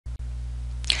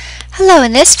Hello,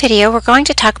 in this video we're going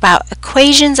to talk about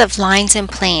equations of lines and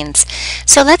planes.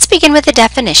 So let's begin with the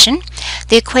definition.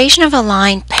 The equation of a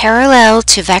line parallel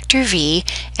to vector v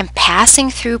and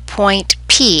passing through point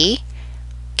P,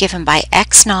 given by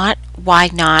x naught, y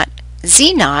naught,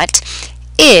 z naught,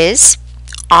 is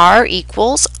r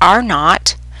equals r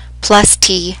naught plus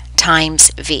t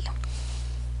times v,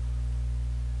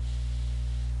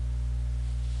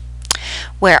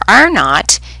 where r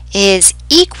naught is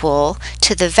equal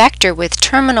to the vector with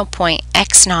terminal point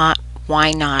x naught,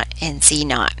 y naught, and z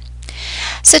naught.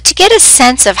 So to get a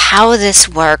sense of how this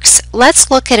works,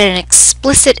 let's look at an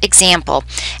explicit example,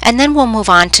 and then we'll move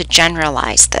on to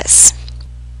generalize this.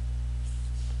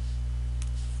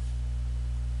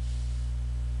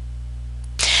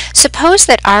 Suppose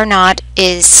that r naught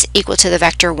is equal to the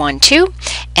vector 1, 2,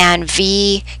 and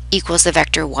v equals the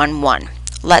vector 1, 1.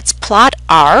 Let's plot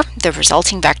r, the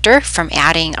resulting vector, from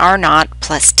adding r naught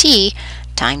plus t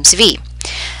times v.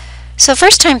 So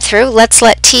first time through, let's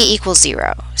let t equal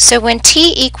 0. So when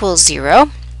t equals 0,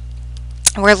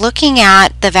 we're looking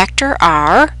at the vector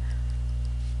r,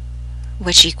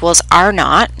 which equals r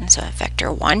naught, so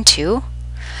vector 1, 2,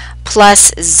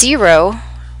 plus 0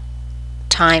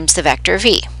 times the vector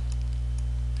v.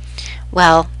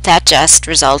 Well, that just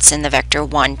results in the vector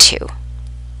 1, 2.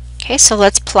 Okay, so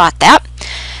let's plot that.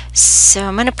 So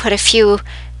I'm going to put a few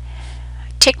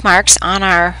tick marks on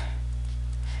our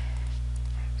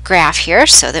graph here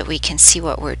so that we can see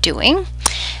what we're doing.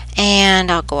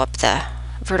 And I'll go up the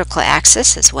vertical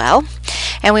axis as well.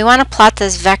 And we want to plot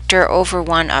this vector over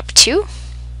 1 up 2.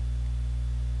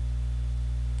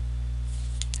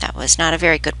 That was not a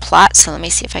very good plot, so let me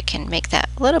see if I can make that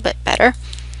a little bit better.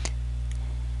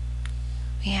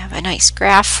 We have a nice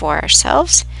graph for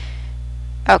ourselves.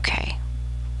 Okay.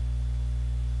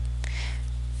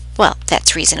 Well,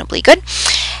 that's reasonably good.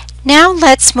 Now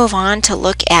let's move on to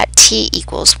look at t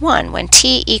equals 1. When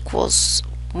t equals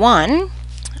 1,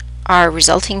 our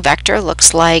resulting vector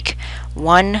looks like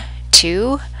 1,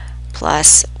 2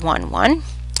 plus 1, 1.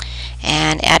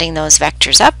 And adding those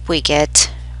vectors up, we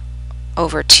get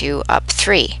over 2 up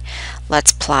 3.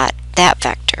 Let's plot that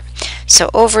vector. So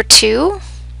over 2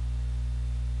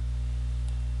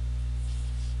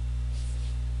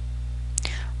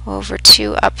 over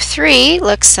 2 up 3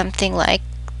 looks something like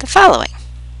the following.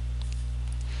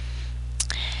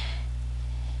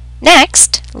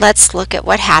 Next, let's look at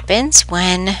what happens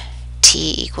when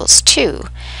t equals 2.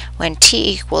 When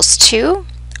t equals 2,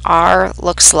 r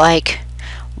looks like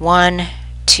 1,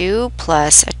 2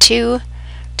 plus a 2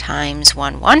 times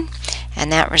 1, 1,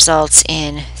 and that results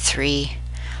in 3,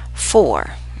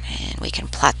 4. And we can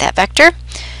plot that vector.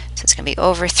 So it's going to be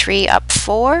over 3 up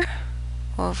 4.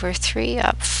 Over 3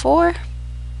 up 4.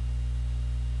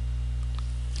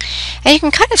 And you can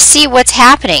kind of see what's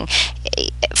happening.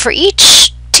 For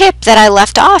each tip that I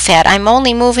left off at, I'm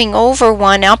only moving over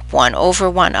 1 up 1, over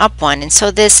 1 up 1. And so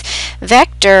this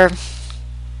vector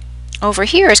over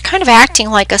here is kind of acting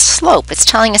like a slope. It's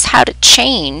telling us how to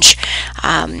change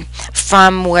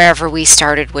from wherever we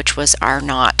started, which was r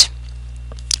naught.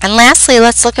 And lastly,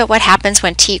 let's look at what happens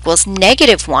when t equals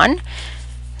negative 1.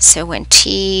 So when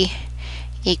t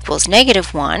equals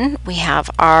negative 1, we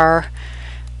have r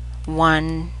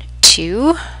 1,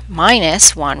 2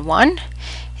 minus 1, 1,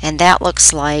 and that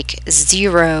looks like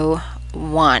 0,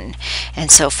 1. And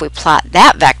so if we plot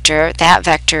that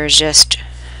vector is just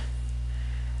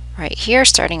right here,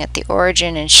 starting at the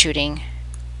origin and shooting.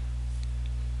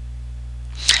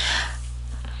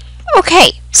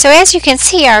 Okay, so as you can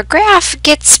see, our graph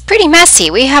gets pretty messy.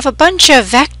 We have a bunch of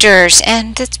vectors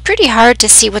and it's pretty hard to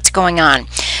see what's going on.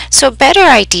 So a better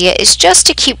idea is just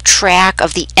to keep track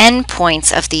of the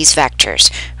endpoints of these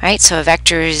vectors, right? So a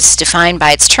vector is defined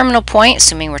by its terminal point,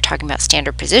 assuming we're talking about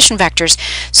standard position vectors.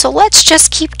 So let's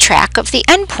just keep track of the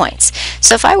endpoints.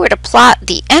 So if I were to plot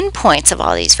the endpoints of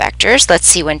all these vectors, let's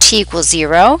see, when t equals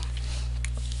 0,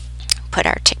 put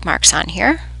our tick marks on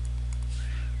here.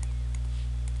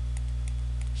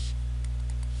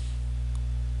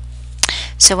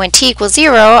 So when t equals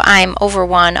 0, I'm over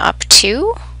 1 up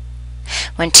 2.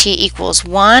 When t equals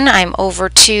 1, I'm over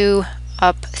 2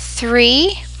 up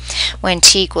 3. When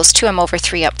t equals 2, I'm over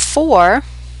 3 up 4.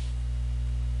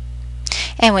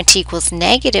 And when t equals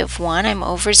negative 1, I'm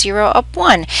over 0 up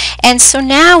 1. And so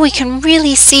now we can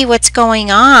really see what's going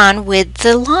on with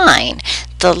the line.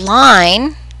 The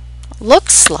line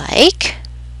looks like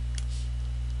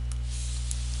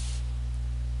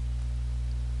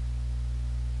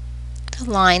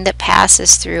line that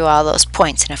passes through all those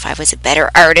points. And if I was a better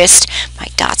artist, my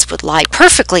dots would lie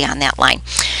perfectly on that line.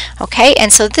 Okay,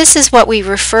 and so this is what we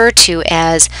refer to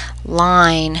as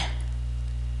line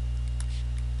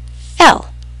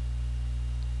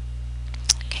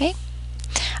Okay.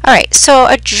 All right, so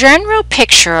a general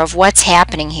picture of what's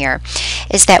happening here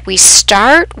is that we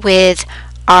start with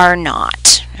R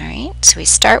naught. All right, so we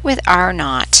start with R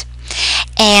naught,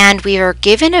 and we are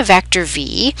given a vector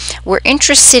v. We're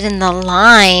interested in the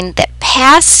line that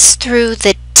passes through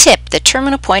the tip, the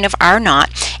terminal point of R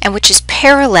naught, and which is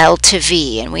parallel to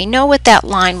v. And we know what that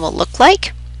line will look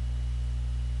like.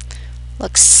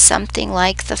 Looks something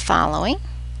like the following.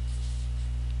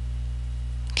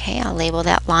 Okay, I'll label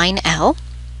that line L.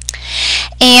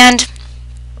 And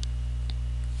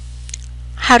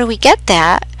how do we get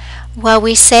that? Well,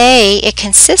 we say it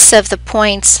consists of the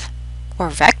points or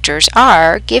vectors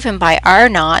R given by R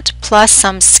naught plus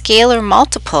some scalar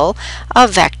multiple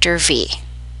of vector v.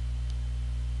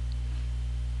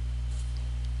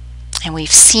 And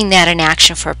we've seen that in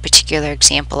action for a particular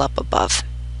example up above.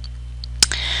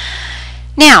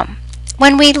 Now,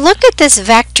 when we look at this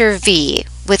vector v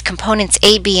with components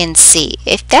a, b, and c,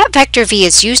 if that vector v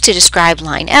is used to describe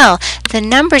line L, the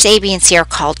numbers a, b, and c are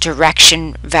called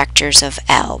direction vectors of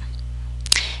L.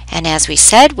 And as we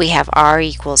said, we have R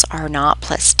equals R naught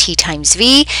plus t times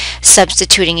v.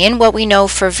 Substituting in what we know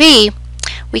for v,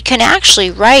 we can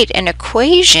actually write an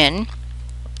equation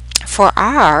for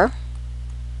R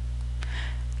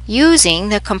using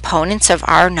the components of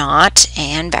R naught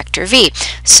and vector v.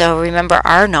 So remember,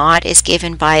 R naught is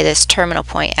given by this terminal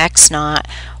point x naught,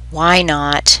 y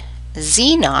naught,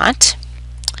 z naught.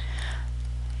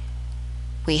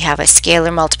 We have a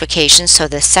scalar multiplication, so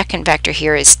the second vector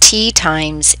here is t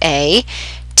times a,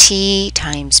 t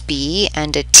times b,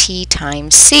 and a t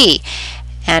times c.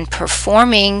 And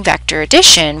performing vector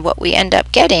addition, what we end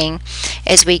up getting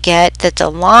is we get that the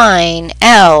line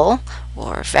L,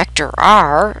 or vector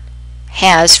R,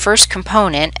 has first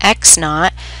component x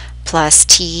naught plus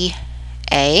t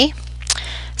a,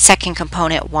 second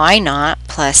component y naught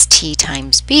plus t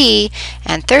times b,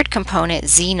 and third component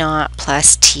z naught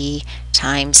plus t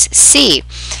times c.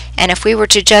 And if we were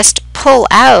to just pull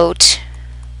out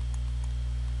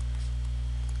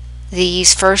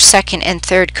these first, second, and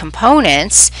third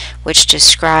components, which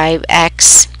describe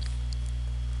x,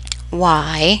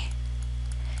 y,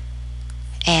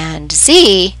 and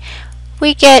z,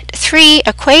 we get three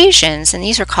equations, and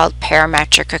these are called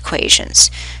parametric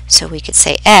equations. So we could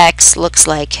say x looks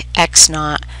like x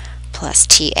naught plus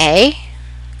ta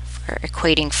for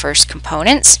equating first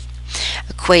components.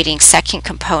 Equating second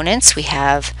components, we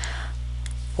have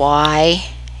y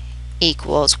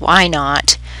equals y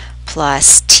naught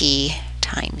plus t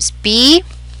times b.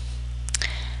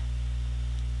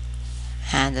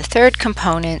 And the third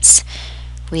components,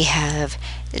 we have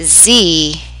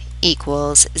z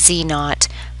equals z naught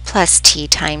plus t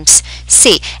times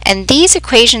c. And these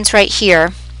equations right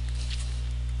here,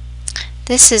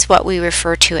 this is what we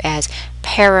refer to as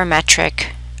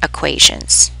parametric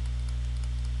equations.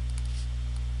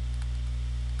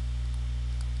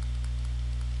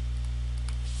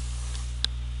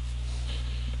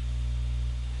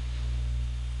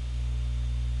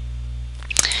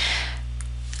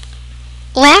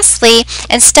 Lastly,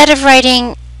 instead of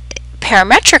writing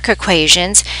parametric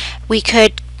equations, we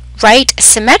could write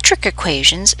symmetric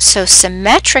equations. So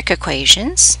symmetric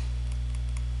equations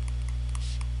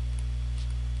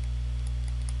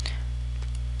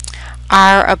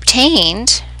are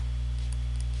obtained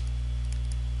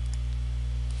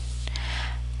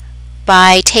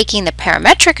by taking the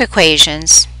parametric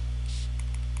equations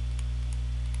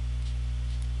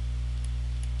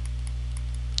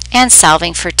and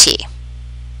solving for t.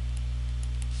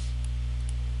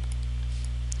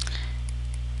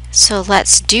 So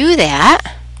let's do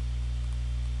that.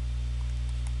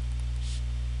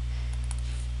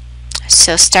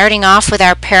 So starting off with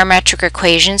our parametric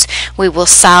equations, we will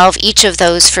solve each of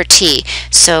those for t.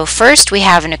 So first we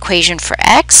have an equation for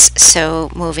x, so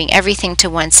moving everything to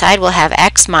one side, we'll have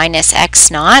x minus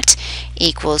x naught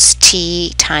equals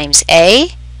t times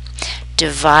a,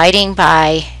 dividing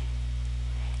by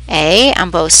a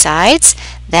on both sides.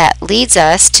 That leads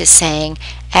us to saying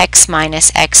x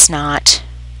minus x naught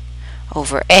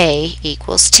over a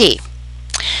equals t.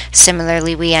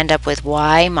 Similarly, we end up with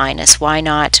y minus y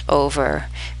naught over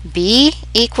b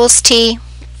equals t.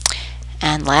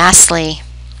 And lastly,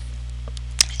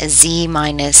 z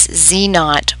minus z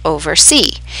naught over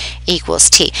c equals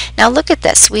t. Now look at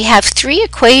this. We have three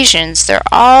equations. They're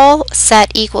all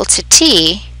set equal to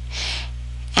t.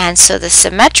 And so the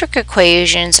symmetric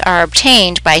equations are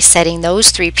obtained by setting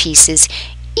those three pieces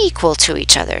equal to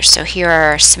each other. So here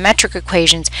are our symmetric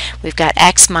equations. We've got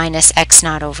x minus x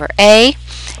naught over a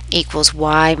equals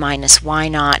y minus y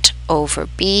naught over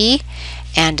b,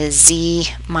 and a z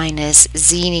minus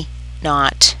z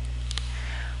naught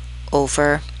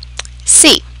over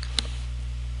C.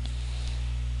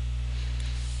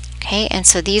 Okay, and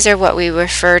so these are what we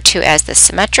refer to as the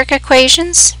symmetric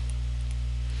equations.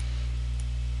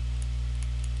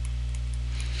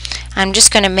 I'm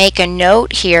just going to make a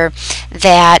note here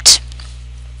that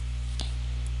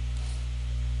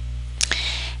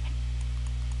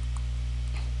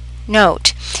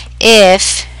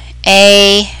if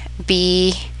A,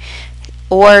 B,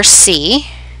 or C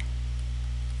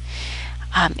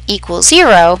equals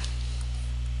 0,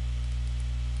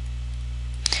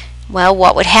 well,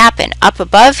 what would happen? Up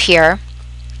above here,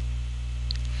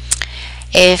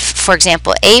 if, for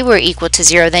example, A were equal to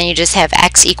 0, then you just have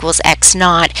x equals x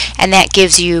naught, and that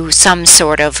gives you some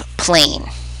sort of plane.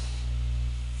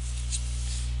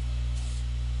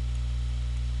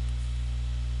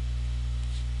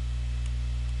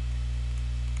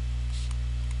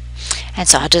 And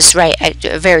so I'll just write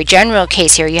a very general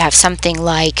case here. You have something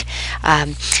like,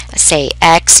 say,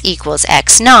 x equals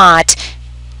x naught,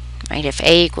 right, if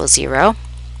A equals 0.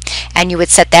 And you would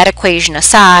set that equation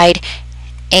aside,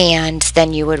 and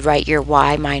then you would write your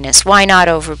y minus y naught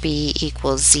over b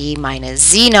equals z minus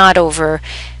z naught over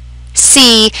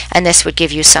c, and this would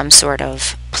give you some sort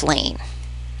of plane.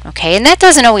 Okay, and that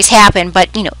doesn't always happen, but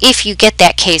if you get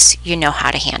that case, you know how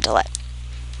to handle it.